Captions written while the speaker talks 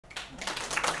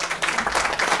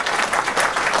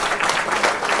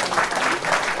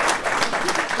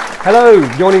Hello,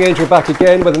 Yawning Angel back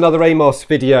again with another AMOS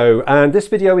video, and this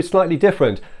video is slightly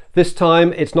different. This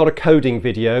time it's not a coding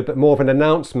video but more of an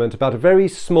announcement about a very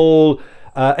small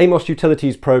AMOS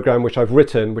Utilities program which I've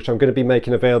written, which I'm going to be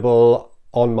making available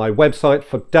on my website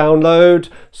for download,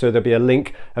 so there'll be a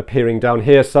link appearing down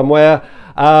here somewhere.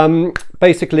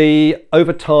 Basically,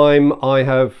 over time I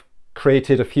have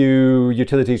created a few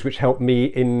utilities which help me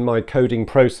in my coding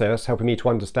process, helping me to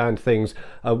understand things,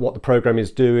 what the program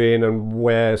is doing and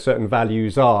where certain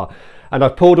values are. And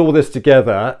I've pulled all this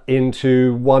together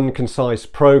into one concise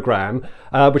program,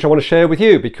 which I want to share with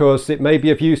you because it may be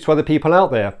of use to other people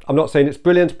out there. I'm not saying it's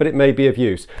brilliant, but it may be of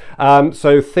use.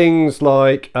 So things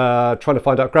like trying to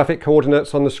find out graphic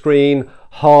coordinates on the screen,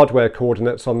 hardware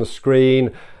coordinates on the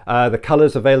screen, the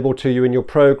colors available to you in your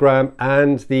program,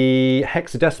 and the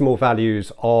hexadecimal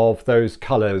values of those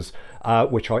colors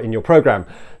which are in your program.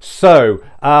 So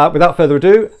without further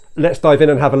ado, let's dive in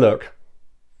and have a look.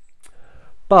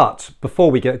 But before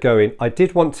we get going, I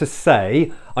did want to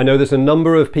say, I know there's a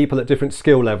number of people at different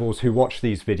skill levels who watch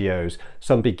these videos,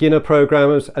 some beginner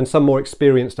programmers and some more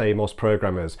experienced AMOS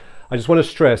programmers. I just want to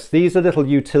stress, these are little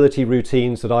utility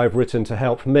routines that I've written to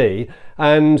help me,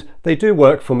 and they do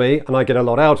work for me and I get a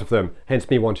lot out of them, hence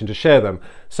me wanting to share them.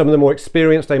 Some of the more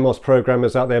experienced AMOS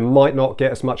programmers out there might not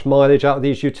get as much mileage out of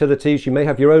these utilities. You may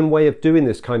have your own way of doing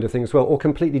this kind of thing as well, or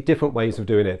completely different ways of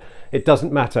doing it. It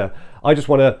doesn't matter. I just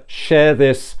want to share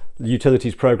this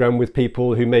utilities program with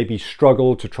people who maybe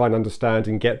struggle to try and understand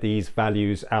and get these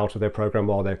values out of their program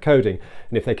while they're coding.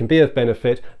 And if they can be of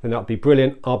benefit, then that'll be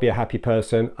brilliant. I'll be a happy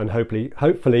person, and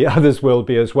hopefully others will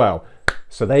be as well.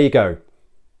 So there you go.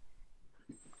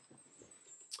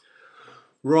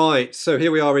 Right, so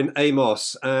here we are in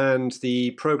AMOS, and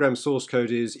the program source code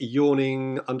is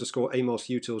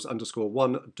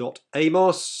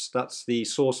yawning_AMOS_utils_1.amos. That's the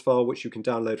source file which you can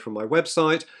download from my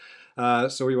website.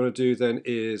 So what you want to do then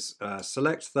is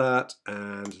select that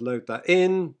and load that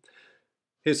in.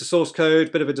 Here's the source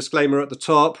code, bit of a disclaimer at the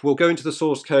top. We'll go into the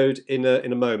source code in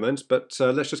a moment, but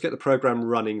let's just get the program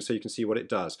running so you can see what it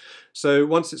does. So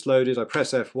once it's loaded, I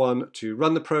press F1 to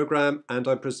run the program, and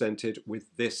I'm presented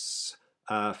with this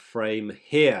frame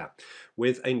here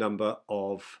with a number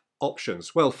of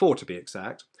options, well, 4 to be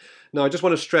exact. Now I just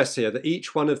want to stress here that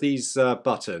each one of these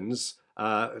buttons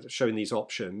showing these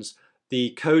options,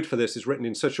 the code for this is written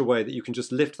in such a way that you can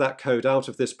just lift that code out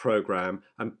of this program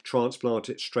and transplant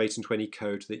it straight into any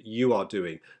code that you are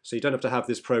doing. So you don't have to have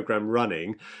this program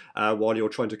running while you're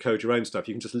trying to code your own stuff.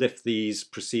 You can just lift these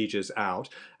procedures out,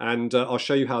 and I'll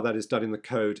show you how that is done in the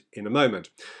code in a moment.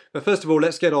 But first of all,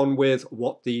 let's get on with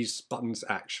what these buttons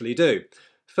actually do.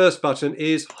 First button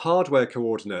is hardware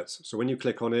coordinates. So when you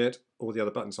click on it, all the other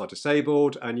buttons are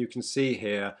disabled, and you can see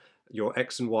here your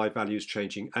X and Y values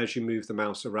changing as you move the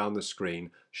mouse around the screen,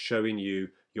 showing you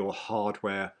your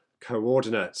hardware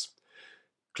coordinates.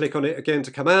 Click on it again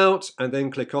to come out, and then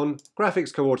click on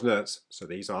graphics coordinates. So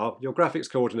these are your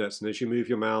graphics coordinates, and as you move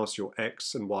your mouse, your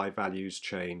X and Y values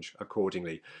change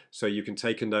accordingly. So you can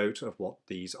take a note of what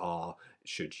these are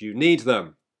should you need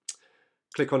them.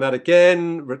 Click on that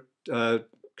again.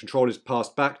 Control is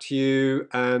passed back to you,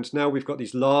 and now we've got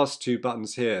these last two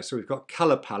buttons here. So we've got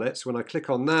color palettes. When I click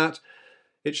on that,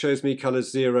 it shows me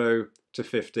colors 0 to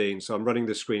 15. So I'm running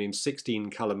the screen in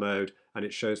 16 color mode, and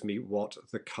it shows me what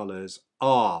the colors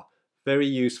are. Very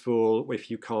useful if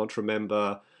you can't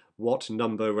remember what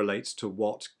number relates to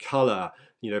what color,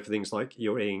 you know, for things like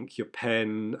your ink, your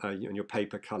pen, and your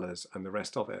paper colors and the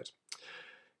rest of it.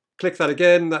 Click that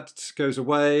again, that goes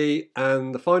away,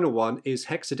 and the final one is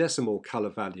hexadecimal color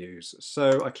values.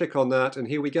 So I click on that, and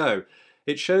here we go.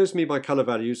 It shows me my color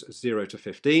values 0 to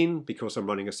 15 because I'm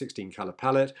running a 16 color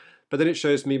palette, but then it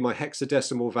shows me my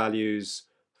hexadecimal values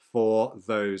for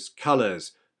those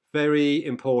colors. Very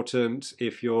important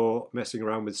if you're messing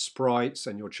around with sprites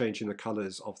and you're changing the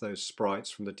colors of those sprites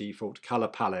from the default color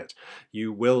palette.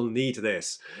 You will need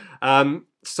this.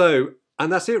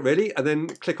 And that's it really, and then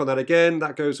click on that again,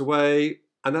 that goes away,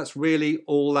 and that's really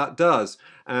all that does.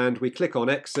 And we click on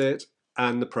exit,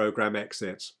 and the program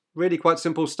exits. Really quite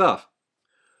simple stuff.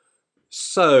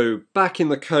 So back in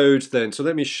the code then, so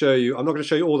let me show you. I'm not going to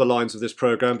show you all the lines of this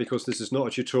program because this is not a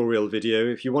tutorial video.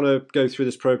 If you want to go through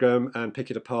this program and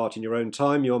pick it apart in your own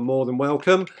time, you're more than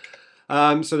welcome.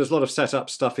 So there's a lot of setup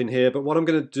stuff in here, but what I'm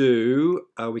going to do,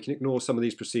 we can ignore some of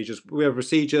these procedures. We have a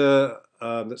procedure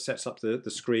that sets up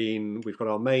the screen. We've got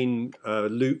our main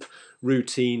loop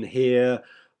routine here,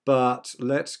 but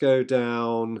let's go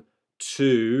down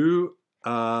to,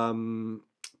 here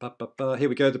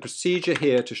we go, the procedure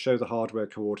here to show the hardware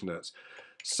coordinates.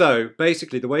 So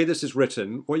basically the way this is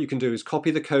written, what you can do is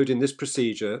copy the code in this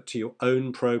procedure to your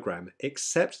own program,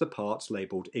 except the parts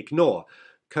labelled ignore.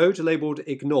 Code labelled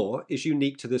ignore is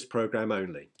unique to this program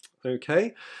only.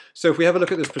 Okay, so if we have a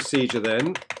look at this procedure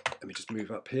then, let me just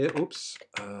move up here, oops.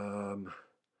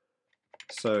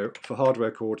 So for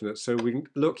hardware coordinates, so we can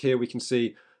look here, we can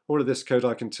see all of this code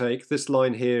I can take. This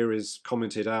line here is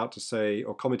commented out to say,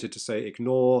 or commented to say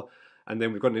ignore, and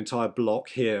then we've got an entire block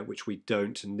here which we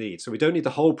don't need. So we don't need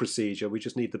the whole procedure, we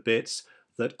just need the bits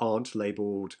that aren't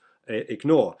labelled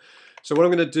ignore. So what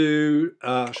I'm going to do,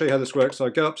 I'll show you how this works. So I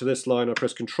go up to this line, I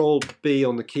press Control B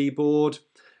on the keyboard,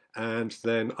 and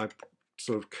then I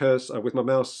sort of cursor with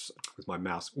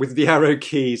with the arrow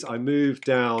keys, I move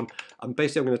down, and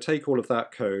basically I'm going to take all of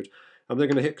that code. I'm then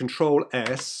going to hit Control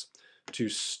S to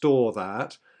store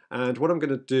that, and what I'm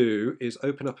going to do is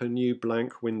open up a new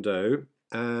blank window,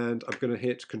 and I'm going to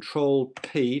hit Control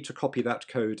P to copy that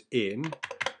code in.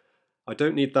 I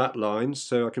don't need that line,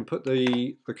 so I can put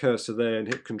the cursor there and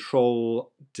hit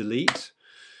Control Delete.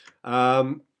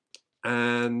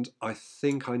 And I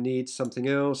think I need something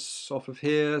else off of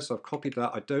here, so I've copied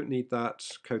that. I don't need that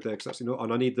code there because that's not,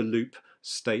 and I need the loop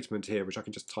statement here, which I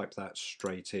can just type that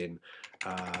straight in.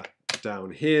 Down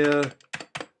here,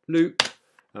 loop,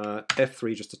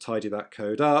 F3 just to tidy that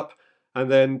code up,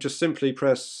 and then just simply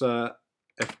press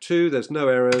F2, there's no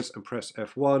errors, and press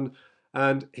F1,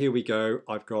 and here we go.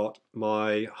 I've got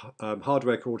my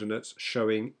hardware coordinates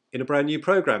showing in a brand new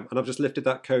program, and I've just lifted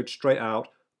that code straight out,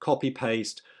 copy,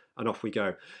 paste, and off we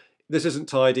go. This isn't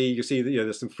tidy. You see that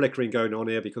there's some flickering going on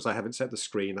here because I haven't set the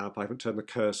screen up, I haven't turned the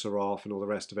cursor off and all the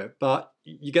rest of it, but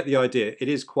you get the idea. It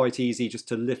is quite easy just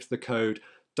to lift the code,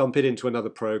 dump it into another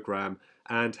program,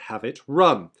 and have it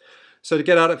run. So to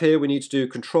get out of here, we need to do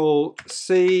Control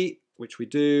C, which we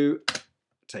do,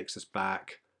 takes us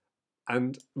back,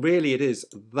 and really it is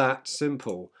that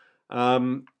simple.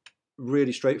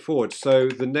 Really straightforward. So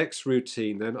the next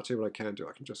routine then, I'll tell you what I can do.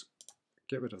 I can just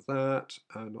get rid of that,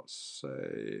 not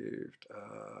saved,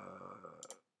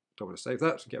 don't want to save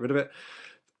that, so get rid of it.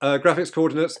 Graphics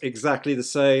coordinates, exactly the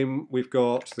same. We've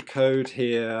got the code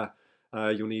here.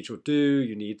 You'll need your do,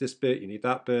 you need this bit, you need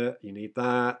that bit, you need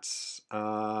that,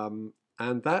 and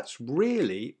that's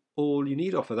really all you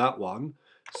need off of that one.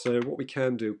 So what we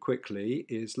can do quickly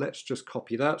is let's just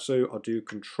copy that. So I'll do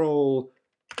Control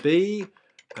B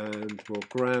and we'll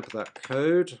grab that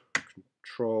code,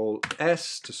 Control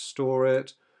S to store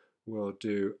it. We'll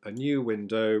do a new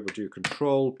window, we'll do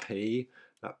Control P,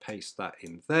 paste that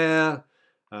in there.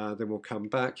 Then we'll come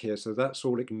back here. So that's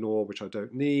all ignore, which I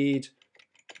don't need.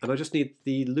 And I just need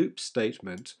the loop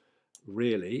statement,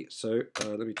 really. So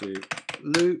let me do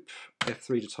loop,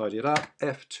 F3 to tidy it up,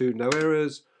 F2, no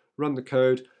errors, run the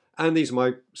code, and these are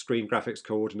my screen graphics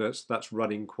coordinates. That's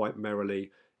running quite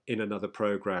merrily in another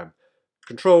program.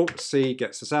 Control C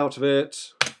gets us out of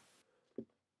it.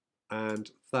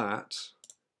 And that,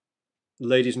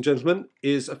 ladies and gentlemen,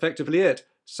 is effectively it.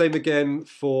 Same again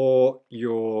for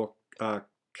your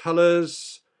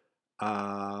colors,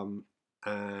 and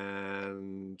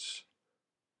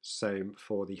same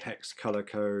for the hex color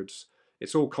codes.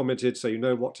 It's all commented so you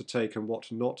know what to take and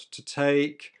what not to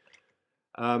take.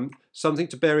 Something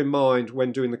to bear in mind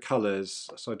when doing the colors,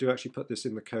 so I do actually put this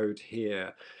in the code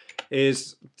here,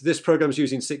 is this program is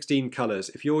using 16 colors.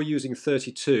 If you're using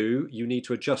 32, you need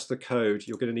to adjust the code.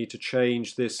 You're going to need to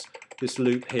change this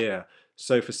loop here.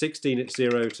 So for 16 it's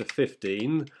 0 to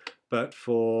 15, but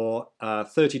for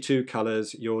 32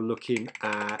 colors you're looking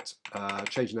at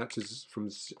changing that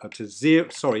to 0,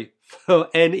 sorry, for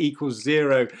n equals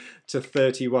 0 to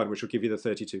 31, which will give you the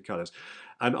 32 colors.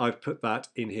 And I've put that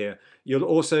in here. You're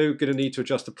also going to need to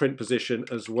adjust the print position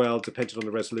as well, depending on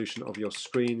the resolution of your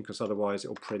screen, because otherwise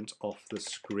it'll print off the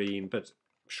screen. But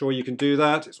I'm sure you can do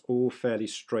that. It's all fairly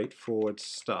straightforward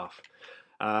stuff.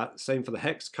 Same for the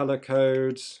hex color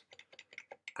codes.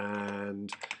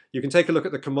 And you can take a look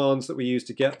at the commands that we use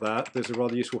to get that. There's a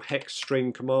rather useful hex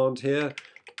string command here.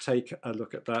 Take a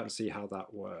look at that and see how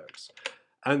that works.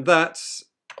 And that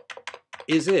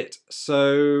is it.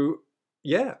 So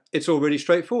yeah, it's all really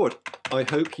straightforward. I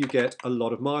hope you get a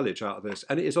lot of mileage out of this,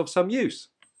 and it is of some use.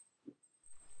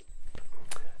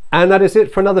 And that is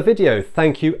it for another video.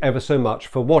 Thank you ever so much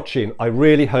for watching. I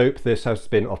really hope this has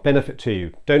been of benefit to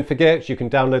you. Don't forget, you can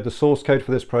download the source code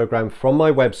for this program from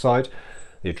my website,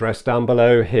 the address down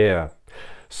below here.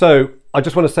 So I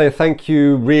just want to say a thank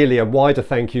you, really a wider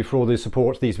thank you for all the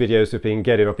support these videos have been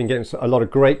getting. I've been getting a lot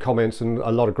of great comments and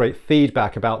a lot of great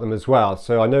feedback about them as well.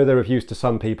 So I know they're of use to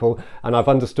some people, and I've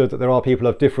understood that there are people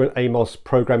of different AMOS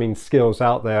programming skills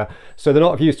out there. So they're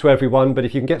not of use to everyone, but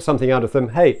if you can get something out of them,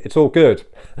 hey, it's all good.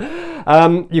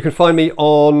 You can find me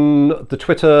on the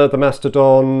Twitter, the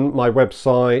Mastodon, my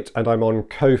website, and I'm on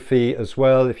Ko-fi as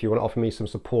well. If you want to offer me some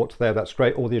support there, that's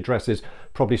great. All the addresses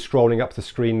probably scrolling up the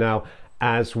screen now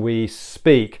as we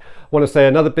speak. I want to say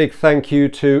another big thank you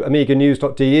to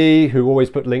amiganews.de, who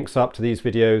always put links up to these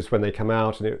videos when they come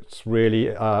out, and it's really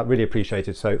really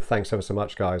appreciated. So thanks ever so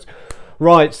much, guys.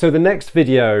 Right, so the next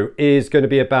video is going to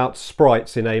be about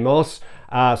sprites in AMOS,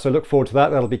 so look forward to that.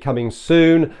 That'll be coming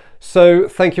soon. So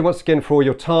thank you once again for all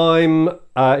your time.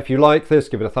 If you like this,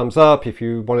 give it a thumbs up. If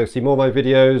you want to see more of my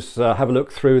videos, have a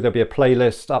look through. There'll be a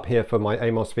playlist up here for my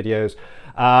AMOS videos.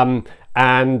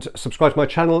 And subscribe to my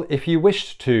channel if you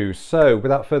wish to. So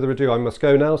without further ado, I must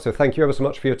go now. So thank you ever so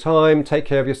much for your time. Take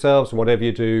care of yourselves, and whatever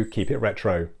you do, keep it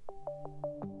retro.